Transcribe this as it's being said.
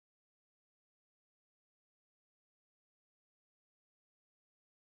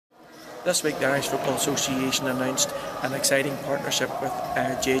This week the Irish Football Association announced an exciting partnership with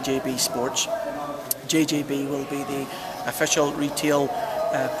JJB Sports. JJB will be the official retail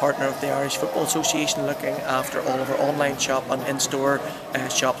partner of the Irish Football Association, looking after all of our online shop and in-store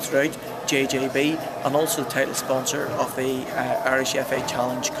shop throughout JJB, and also the title sponsor of the Irish FA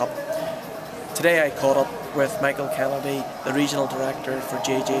Challenge Cup. Today I caught up with Michael Kennedy, the Regional Director for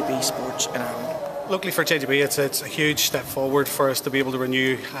JJB Sports in Ireland. Luckily for JJB, it's a huge step forward for us to be able to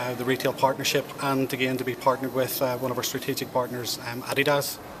renew the retail partnership, and again to be partnered with one of our strategic partners,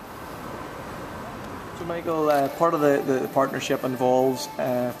 Adidas. So Michael, part of the partnership involves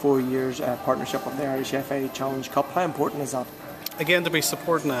 4 years partnership of the Irish FA Challenge Cup. How important is that? Again, to be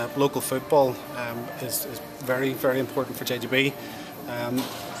supporting local football is very, very important for JJB.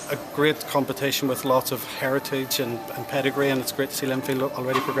 A great competition with lots of heritage and pedigree, and it's great to see Linfield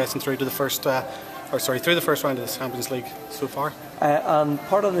already progressing through to the first through the first round of the Champions League so far. And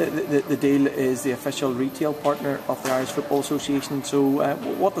part of the deal is the official retail partner of the Irish Football Association. So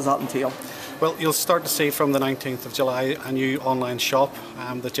what does that entail? Well, you'll start to see from the 19th of July a new online shop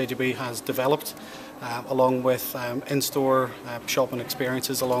that JJB has developed, along with in-store shopping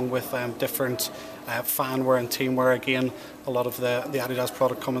experiences, along with different fan wear and team wear. Again, a lot of the Adidas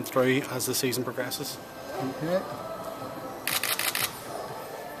product coming through as the season progresses. Okay.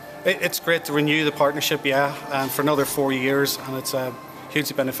 It's great to renew the partnership, for another 4 years, and it's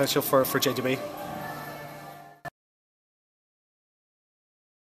hugely beneficial for JJB.